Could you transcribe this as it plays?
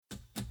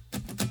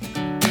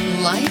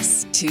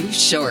Life's too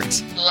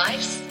short.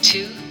 Life's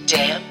too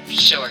damn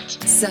short.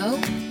 So,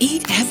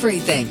 eat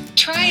everything.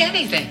 Try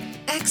anything.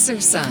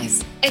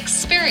 Exercise.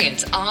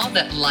 Experience all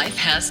that life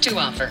has to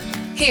offer.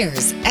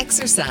 Here's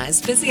exercise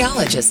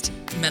physiologist,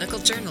 medical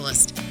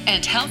journalist,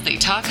 and healthy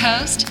talk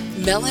host,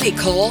 Melanie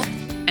Cole,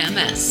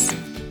 MS.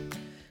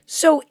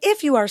 So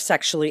if you are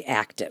sexually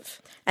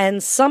active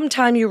and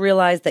sometime you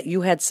realize that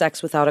you had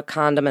sex without a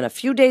condom and a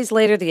few days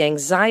later the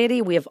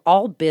anxiety, we have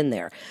all been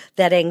there,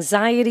 that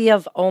anxiety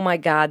of, oh my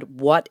God,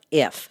 what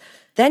if?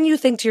 Then you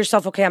think to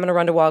yourself, okay, I'm going to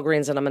run to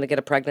Walgreens and I'm going to get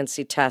a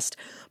pregnancy test.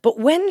 But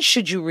when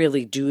should you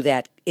really do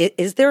that?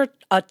 Is there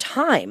a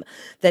time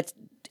that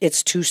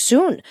it's too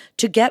soon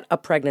to get a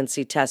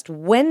pregnancy test?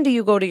 When do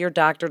you go to your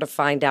doctor to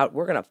find out?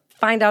 We're going to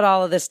find out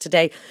all of this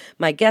today.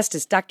 My guest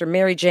is Dr.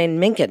 Mary Jane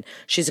Minkin.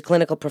 She's a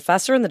clinical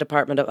professor in the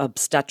Department of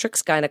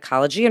Obstetrics,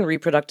 Gynecology, and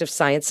Reproductive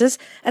Sciences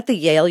at the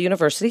Yale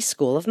University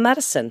School of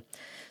Medicine.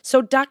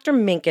 So, Dr.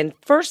 Minkin,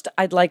 first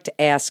I'd like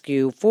to ask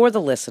you, for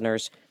the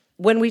listeners,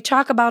 when we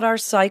talk about our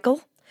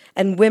cycle,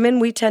 and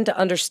women, we tend to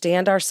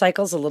understand our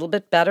cycles a little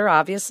bit better,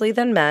 obviously,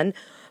 than men,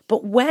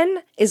 but when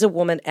is a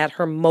woman at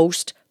her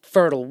most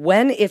fertile?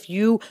 When, if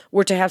you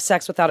were to have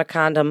sex without a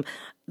condom,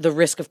 the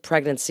risk of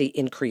pregnancy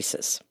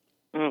increases?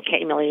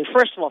 Okay, Melanie.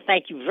 First of all,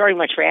 thank you very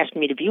much for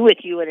asking me to be with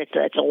you, and it's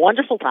a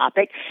wonderful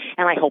topic,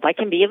 and I hope I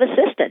can be of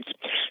assistance.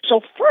 So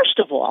first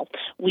of all,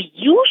 we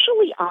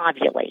usually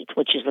ovulate,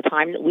 which is the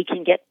time that we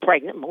can get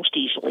pregnant most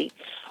easily,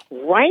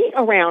 right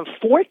around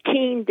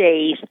 14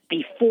 days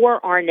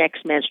before our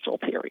next menstrual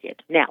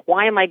period. Now,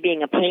 why am I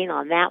being a pain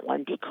on that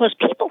one? Because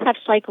people have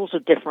cycles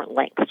of different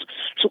lengths.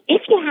 So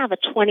if you have a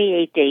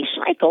 28-day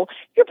cycle,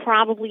 you're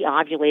probably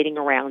ovulating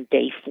around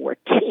day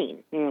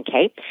 14,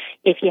 okay?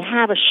 If you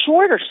have a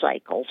shorter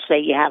cycle, say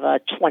you have a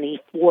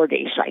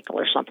 24-day cycle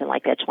or something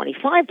like that,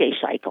 25-day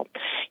cycle,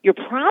 you're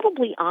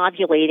probably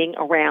ovulating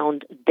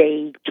around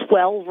day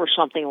 12 or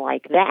something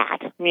like that,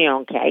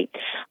 okay?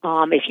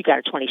 If you got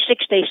a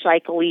 26-day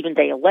cycle, even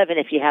day 11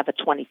 if you have a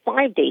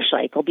 25-day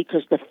cycle,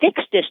 because the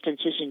fixed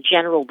distances in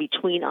general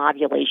between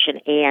ovulation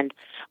and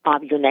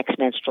your next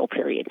menstrual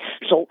period.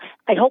 So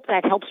I hope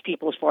that helps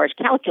people as far as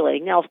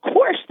calculating. Now, of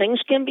course, things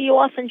can be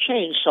off and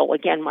change. So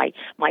again, my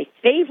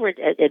favorite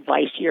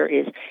advice here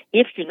is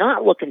if you're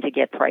not looking to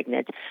get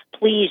pregnant,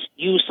 please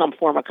use some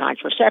form of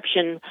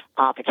contraception,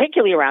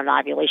 particularly around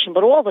ovulation,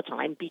 but all the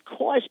time,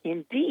 because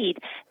indeed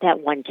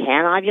that one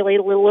can ovulate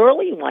a little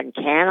early, one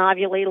can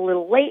ovulate a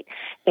little late,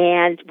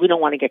 and we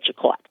don't want to get you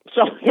caught.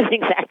 So I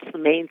think that's the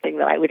main thing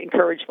that I would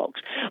encourage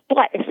folks.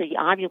 But so you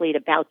ovulate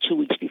about 2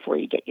 weeks before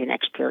you get your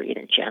next period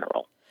in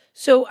general.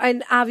 So,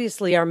 and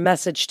obviously our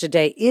message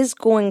today is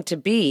going to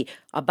be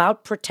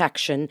about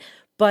protection,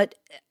 but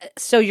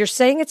so you're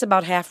saying it's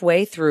about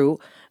halfway through,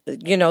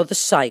 the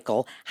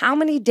cycle. How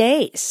many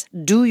days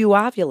do you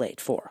ovulate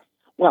for?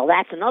 Well,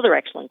 that's another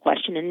excellent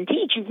question. And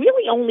indeed, you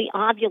really only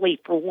ovulate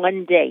for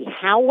 1 day.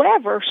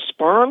 However,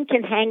 sperm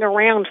can hang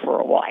around for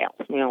a while,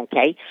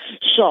 okay?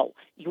 So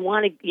you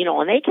want to,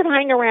 and they can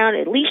hang around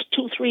at least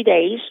 2-3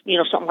 days,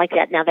 something like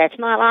that. Now, that's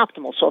not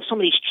optimal. So if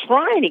somebody's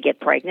trying to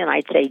get pregnant,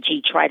 I'd say,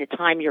 try to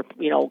time your,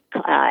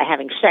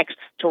 having sex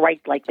to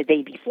right like the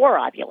day before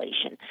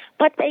ovulation.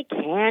 But they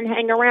can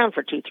hang around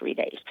for 2-3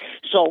 days.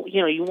 So,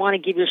 you want to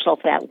give yourself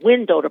that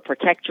window to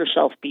protect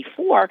yourself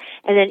before.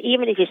 And then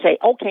even if you say,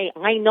 okay,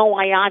 I know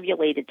I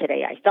ovulated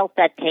today, I felt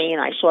that pain,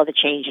 I saw the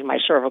change in my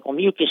cervical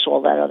mucus,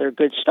 all that other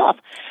good stuff.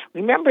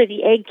 Remember,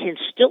 the egg can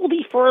still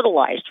be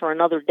fertilized for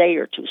another day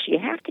or two. So you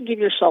have to give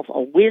yourself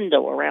a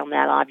window around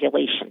that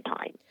ovulation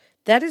time.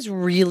 That is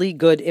really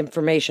good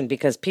information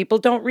because people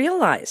don't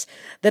realize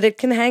that it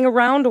can hang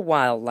around a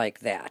while like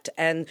that.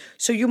 And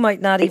so you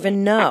might not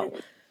even know.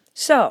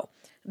 So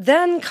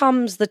then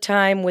comes the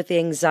time with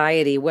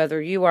anxiety,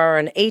 whether you are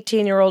an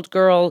 18-year-old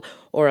girl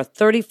or a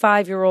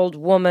 35-year-old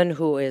woman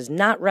who is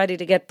not ready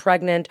to get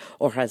pregnant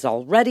or has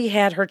already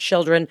had her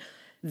children,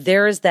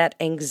 there is that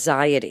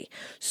anxiety.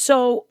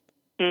 So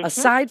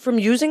aside from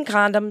using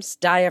condoms,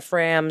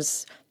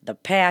 diaphragms, the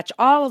patch,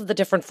 all of the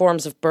different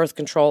forms of birth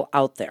control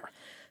out there,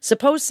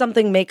 suppose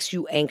something makes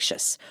you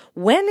anxious.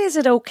 When is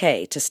it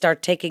okay to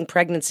start taking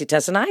pregnancy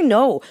tests? And I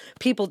know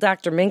people,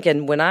 Dr.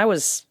 Minkin, when I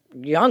was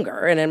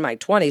younger and in my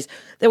 20s,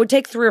 they would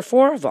take 3 or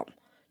 4 of them,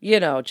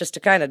 just to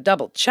kind of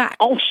double check.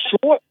 Oh,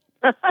 sure.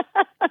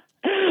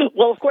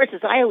 Well, of course,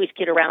 as I always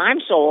kid around, I'm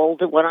so old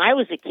that when I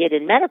was a kid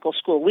in medical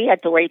school, we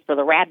had to wait for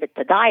the rabbit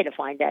to die to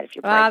find out if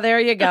you're pregnant. There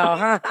you go.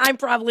 Huh? I'm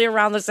probably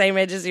around the same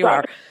age as you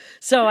are.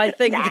 So I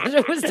think that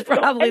it was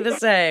probably the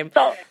same.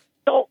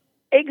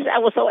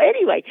 Exactly. So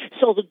anyway,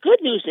 so the good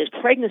news is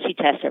pregnancy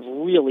tests have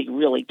really,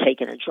 really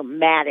taken a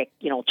dramatic,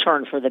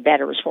 turn for the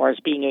better as far as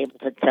being able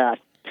to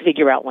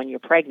figure out when you're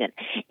pregnant.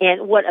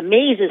 And what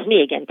amazes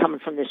me, again, coming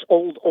from this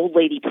old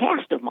lady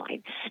past of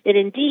mine, that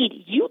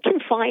indeed you can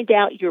find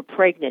out you're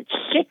pregnant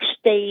 6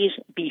 days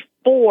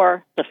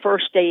before the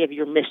first day of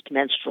your missed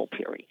menstrual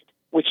period.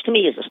 which to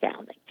me is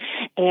astounding.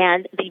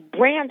 And the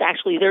brand,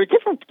 actually, there are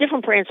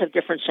different brands have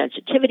different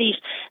sensitivities.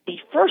 The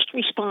first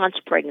response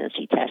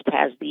pregnancy test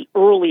has the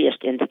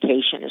earliest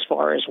indication as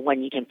far as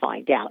when you can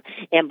find out.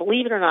 And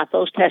believe it or not,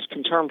 those tests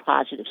can turn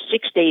positive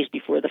 6 days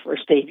before the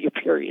first day of your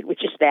period,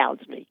 which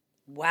astounds me.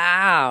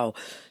 Wow.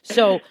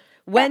 So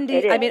when do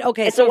you, I mean,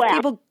 okay, It's so a if wow.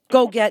 people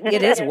go get,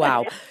 it is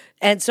wow.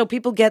 And so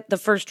people get the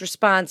first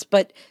response,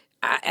 but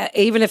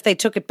even if they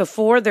took it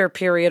before their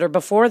period or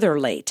before they're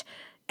late,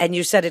 and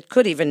you said it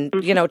could even,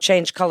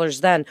 change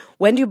colors then,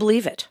 when do you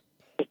believe it?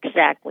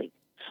 Exactly.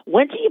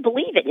 When do you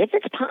believe it? If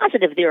it's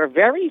positive, there are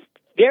very,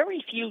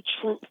 very few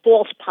true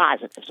false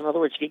positives. In other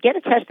words, if you get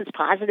a test that's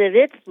positive,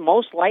 it's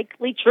most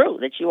likely true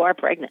that you are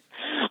pregnant.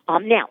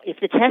 Now, if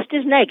the test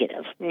is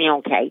negative,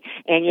 okay,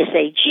 and you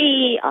say,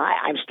 gee,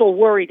 I'm still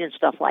worried and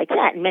stuff like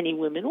that, and many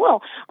women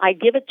will, I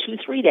give it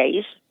 2-3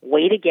 days,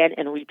 wait again,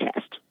 and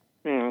retest.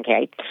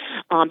 Okay,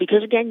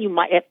 because again, you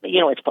might,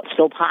 it's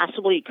still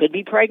possible you could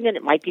be pregnant.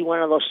 It might be one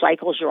of those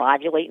cycles you're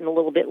ovulating a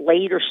little bit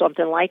late or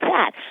something like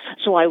that.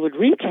 So I would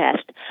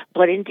retest.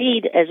 But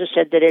indeed, as I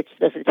said, if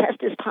the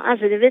test is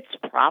positive, it's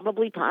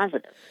probably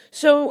positive.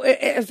 So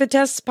if the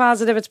test's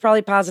positive, it's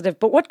probably positive.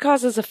 But what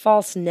causes a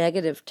false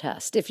negative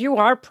test? If you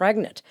are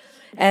pregnant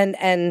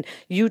and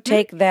you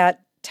take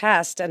that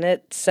test and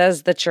it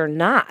says that you're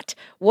not,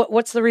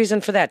 what's the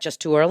reason for that? Just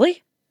too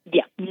early?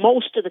 Yeah,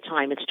 most of the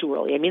time it's too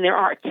early. I mean, there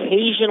are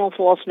occasional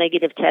false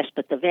negative tests,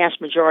 but the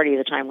vast majority of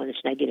the time when it's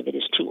negative, it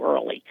is too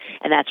early.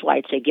 And that's why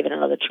I'd say give it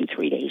another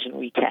 2-3 days and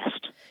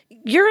retest.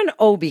 You're an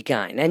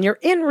OB-GYN and you're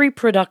in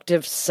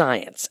reproductive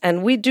science.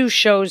 And we do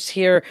shows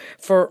here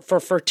for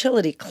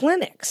fertility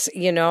clinics,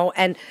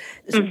 and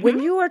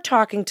when you are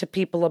talking to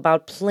people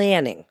about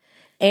planning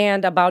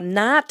and about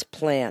not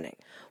planning,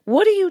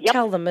 what do you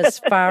tell them as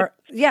far?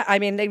 Yeah, I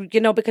mean,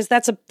 because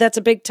that's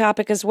a big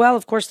topic as well.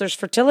 Of course, there's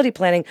fertility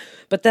planning,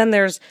 but then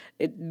there's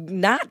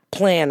not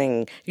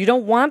planning. You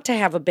don't want to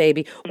have a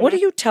baby. What do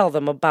you tell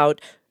them about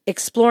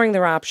exploring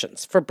their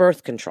options for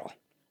birth control?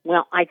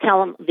 Well, I tell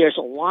them there's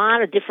a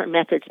lot of different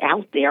methods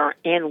out there,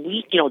 and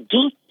we,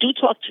 do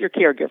talk to your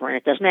caregiver, and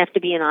it doesn't have to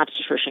be an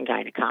obstetrician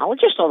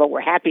gynecologist, although we're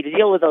happy to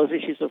deal with those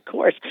issues, of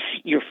course.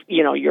 Your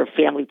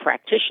family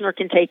practitioner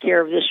can take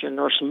care of this, your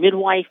nurse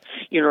midwife,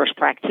 your nurse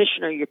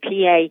practitioner, your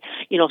PA,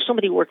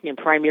 somebody working in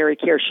primary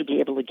care should be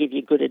able to give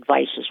you good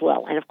advice as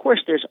well. And of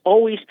course, there's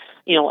always,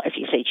 if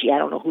you say, gee, I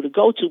don't know who to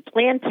go to,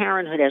 Planned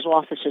Parenthood has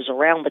offices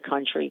around the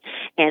country,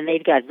 and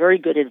they've got very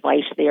good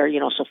advice there,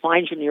 so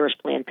find your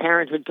nearest Planned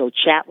Parenthood, go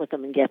chat with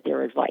them and get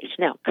their advice.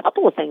 Now, a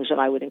couple of things that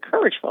I would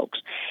encourage folks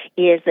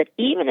is that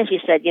even if you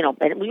said,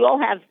 and we all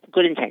have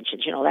good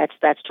intentions,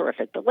 that's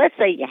terrific. But let's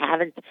say you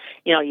haven't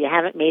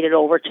made it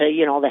over to,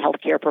 the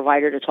healthcare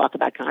provider to talk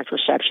about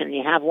contraception, and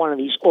you have one of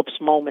these oops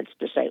moments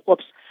to say,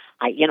 oops,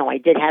 I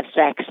did have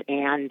sex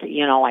and,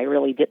 I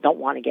really don't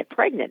want to get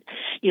pregnant.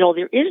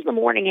 There is the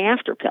morning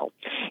after pill.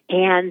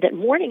 And that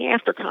morning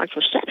after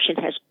contraception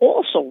has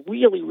also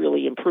really,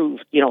 really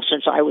improved,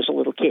 since I was a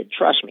little kid,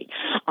 trust me,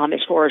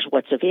 as far as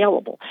what's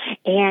available.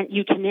 And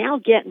you can now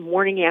get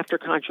morning after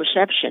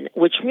contraception,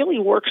 which really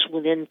works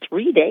within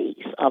 3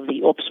 days of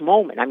the oops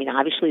moment. I mean,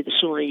 obviously, the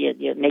sooner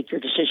you make your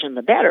decision,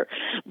 the better.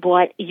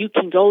 But you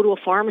can go to a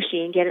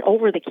pharmacy and get it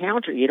over the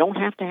counter. You don't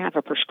have to have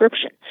a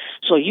prescription.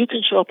 So you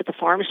can show up at the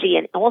pharmacy,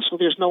 and also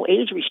there's no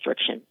age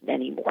restriction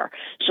anymore,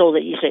 so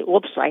that you say,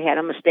 oops, I had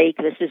a mistake,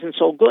 this isn't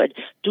so good.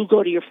 Do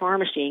go to your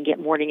pharmacy and get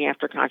morning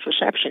after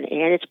contraception,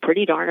 and it's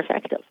pretty darn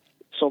effective.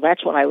 So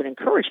that's what I would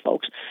encourage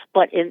folks.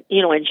 But in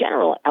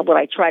general, what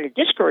I try to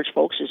discourage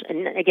folks is,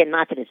 and again,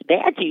 not that it's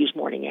bad to use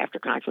morning after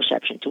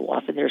contraception too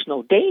often, there's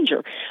no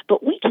danger,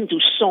 but we can do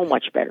so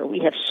much better. We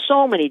have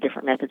so many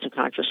different methods of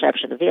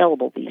contraception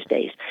available these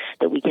days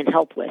that we can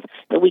help with,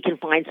 that we can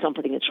find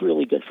something that's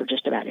really good for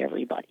just about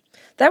everybody.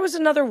 That was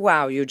another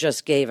wow you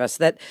just gave us,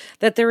 that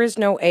there is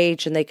no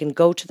age, and they can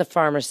go to the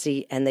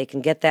pharmacy and they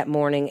can get that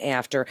morning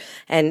after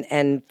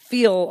and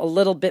feel a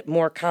little bit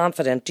more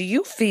confident. Do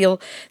you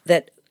feel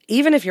that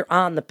even if you're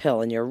on the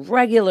pill and your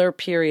regular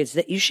periods,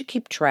 that you should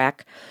keep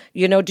track?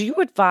 Do you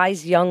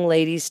advise young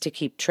ladies to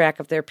keep track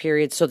of their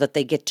periods so that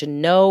they get to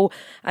know?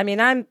 I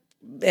mean, I'm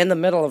in the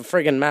middle of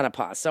friggin'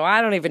 menopause, so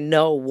I don't even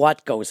know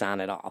what goes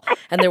on at all.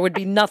 And there would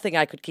be nothing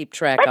I could keep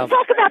track of.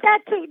 Let's talk about that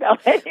too,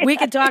 though. We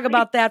could talk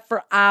about that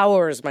for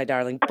hours, my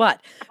darling.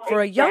 But for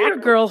a younger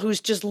girl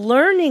who's just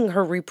learning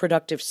her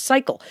reproductive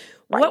cycle,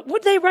 what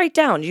would they write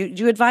down?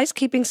 You advise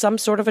keeping some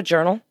sort of a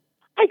journal?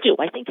 I do.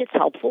 I think it's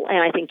helpful, and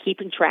I think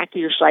keeping track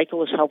of your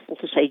cycle is helpful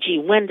to say, gee,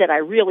 when did I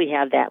really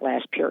have that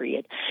last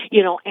period?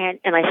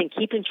 And I think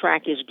keeping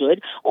track is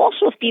good.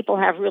 Also, if people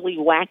have really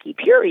wacky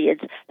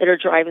periods that are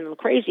driving them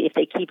crazy, if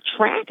they keep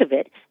track of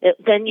it,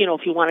 then,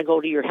 if you want to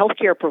go to your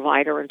healthcare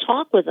provider and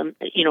talk with them,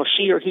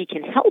 she or he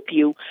can help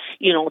you,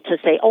 to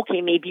say,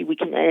 okay, maybe we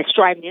can, and it's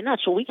driving you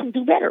nuts, so we can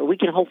do better. We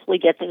can hopefully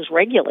get things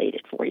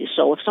regulated for you.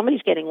 So if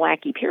somebody's getting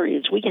wacky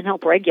periods, we can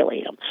help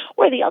regulate them.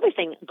 Or the other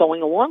thing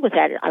going along with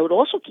that, I would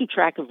also keep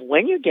track track of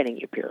when you're getting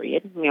your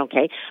period,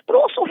 okay, but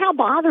also how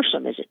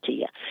bothersome is it to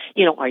you?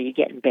 Are you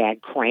getting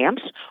bad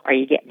cramps? Are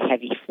you getting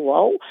heavy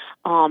flow?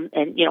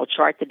 And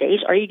chart the days.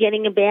 Are you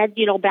getting a bad,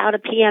 bout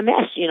of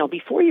PMS,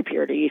 before your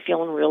period? Are you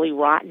feeling really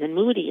rotten and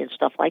moody and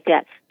stuff like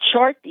that?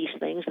 Chart these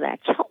things.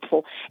 That's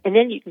helpful. And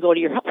then you can go to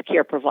your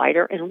healthcare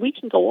provider, and we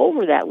can go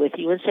over that with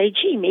you and say,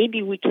 gee,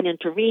 maybe we can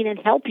intervene and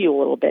help you a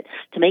little bit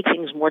to make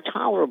things more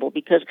tolerable.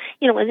 Because,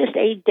 in this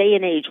day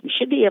and age, we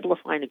should be able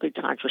to find a good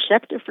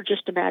contraceptive for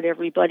just about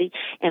everybody,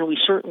 and we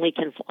certainly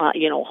can,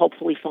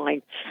 hopefully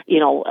find,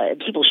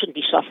 people shouldn't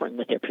be suffering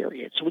with their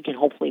periods, so we can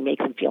hopefully make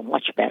them feel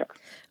much better.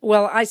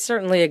 Well, I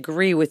certainly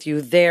agree with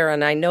you there,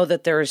 and I know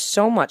that there is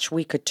so much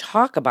we could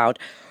talk about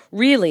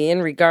really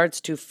in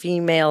regards to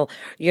female,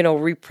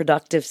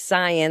 reproductive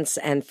science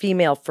and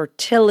female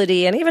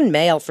fertility and even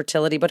male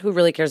fertility, but who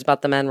really cares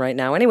about the men right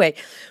now? Anyway,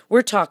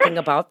 we're talking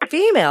about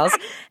females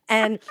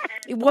and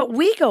what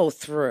we go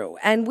through,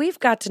 and we've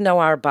got to know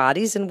our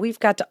bodies, and we've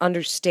got to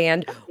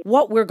understand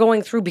what we're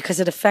going through because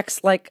it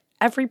affects like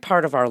every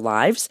part of our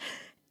lives.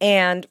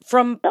 And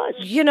from,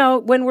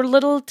 when we're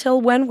little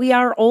till when we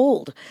are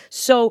old.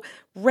 So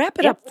wrap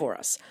it up for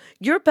us.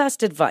 Your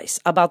best advice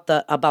about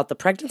the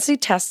pregnancy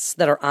tests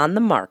that are on the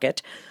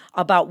market,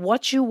 about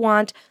what you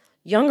want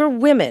younger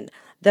women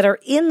that are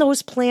in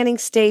those planning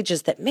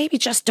stages that maybe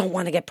just don't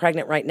want to get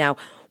pregnant right now,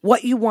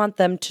 what you want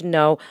them to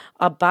know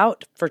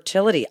about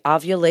fertility,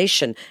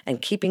 ovulation,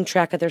 and keeping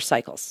track of their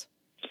cycles.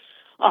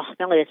 Oh,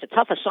 Melanie, it's a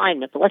tough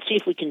assignment, but let's see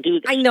if we can do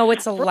this. I know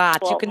it's a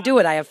lot. You can do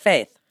it. I have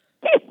faith.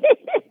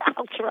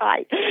 I'll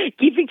try.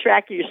 Keeping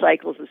track of your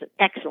cycles is an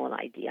excellent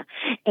idea.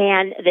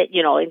 And that,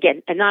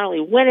 again, and not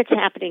only when it's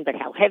happening, but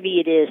how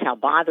heavy it is, how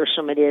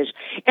bothersome it is.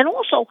 And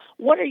also,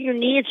 what are your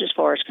needs as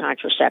far as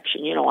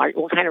contraception?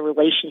 What kind of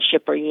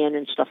relationship are you in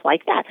and stuff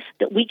like that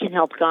we can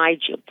help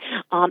guide you.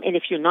 And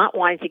if you're not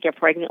wanting to get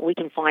pregnant, we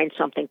can find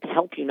something to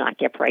help you not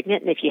get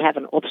pregnant. And if you have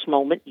an oops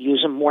moment,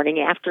 use a morning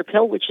after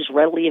pill, which is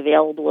readily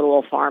available at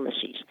all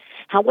pharmacies.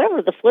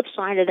 However, the flip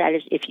side of that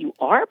is if you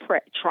are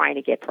trying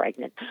to get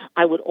pregnant,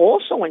 I would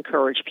also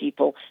encourage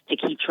people to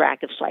keep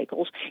track of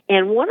cycles.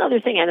 And one other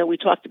thing, I know we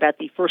talked about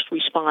the first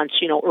response,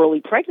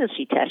 early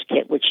pregnancy test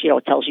kit, which,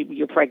 tells you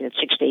you're pregnant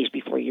 6 days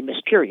before your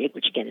missed period,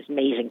 which again is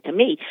amazing to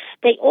me.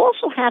 They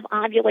also have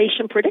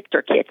ovulation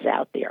predictor kits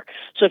out there.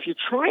 So if you're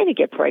trying to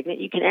get pregnant,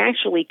 you can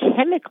actually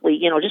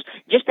chemically,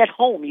 just at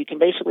home, you can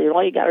basically,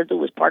 all you got to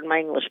do is, pardon my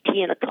English,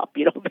 pee in a cup.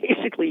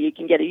 Basically you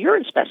can get a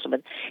urine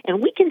specimen,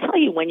 and we can tell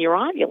you when you're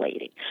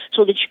ovulating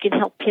so that you can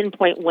help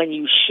pinpoint when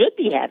you should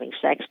be having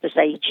sex to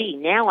say, gee,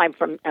 now I've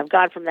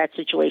gone from that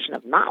situation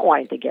of not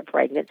wanting to get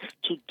pregnant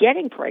to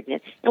getting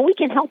pregnant, and we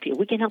can help you.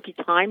 We can help you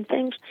time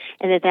things,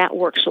 and that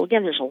works. So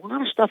again, there's a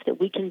lot of stuff that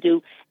we can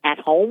do at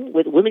home,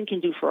 with women can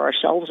do for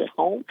ourselves at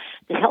home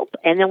to help,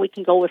 and then we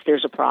can go, if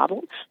there's a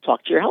problem,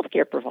 talk to your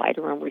healthcare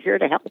provider, and we're here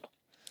to help.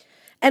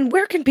 And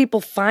where can people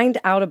find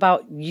out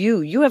about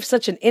you? You have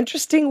such an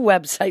interesting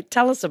website.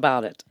 Tell us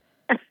about it.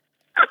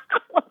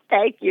 Well,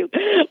 thank you.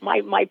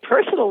 My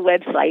personal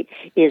website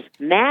is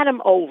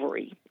Madame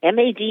Ovary,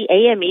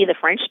 MADAME, the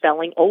French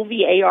spelling,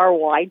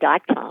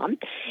 OVARY.com.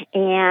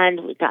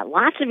 And we've got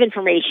lots of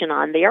information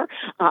on there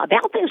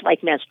about things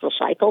like menstrual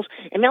cycles.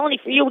 And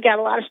Melanie, for you, we got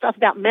a lot of stuff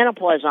about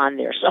menopause on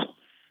there. So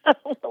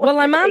well,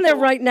 I'm on there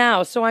right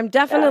now, so I'm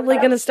definitely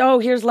going to.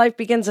 Here's Life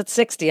Begins at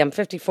 60. I'm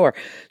 54,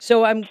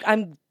 so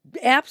I'm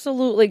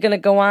absolutely going to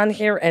go on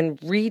here and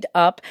read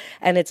up,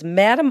 and it's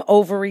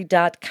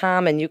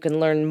madameovary.com, and you can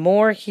learn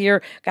more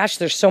here. Gosh,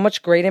 there's so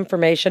much great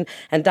information.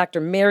 And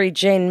Dr. Mary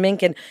Jane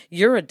Minkin,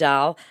 you're a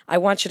doll. I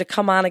want you to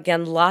come on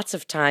again lots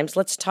of times.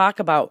 Let's talk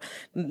about,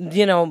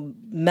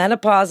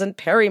 menopause and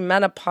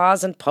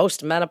perimenopause and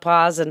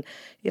postmenopause and,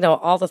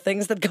 all the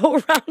things that go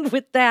around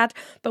with that.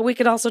 But we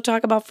could also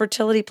talk about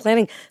fertility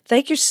planning.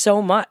 Thank you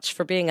so much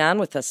for being on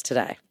with us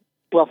today.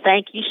 Well,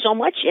 thank you so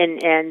much,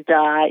 and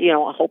I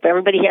hope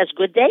everybody has a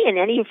good day. And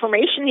any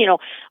information,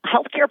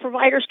 healthcare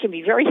providers can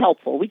be very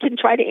helpful. We can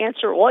try to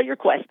answer all your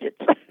questions.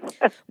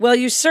 Well,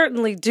 you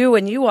certainly do,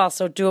 and you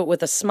also do it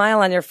with a smile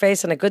on your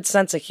face and a good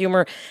sense of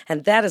humor,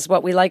 and that is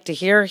what we like to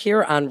hear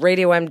here on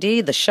Radio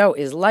MD. The show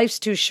is Life's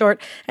Too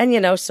Short, and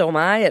so am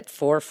I at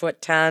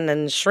 4'10"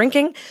 and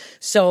shrinking.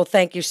 So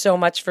thank you so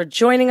much for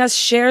joining us.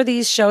 Share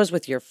these shows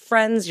with your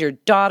friends, your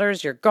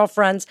daughters, your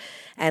girlfriends,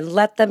 and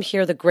let them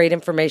hear the great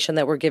information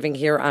that we're giving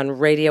here on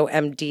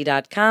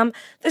RadioMD.com.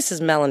 This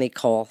is Melanie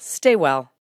Cole. Stay well.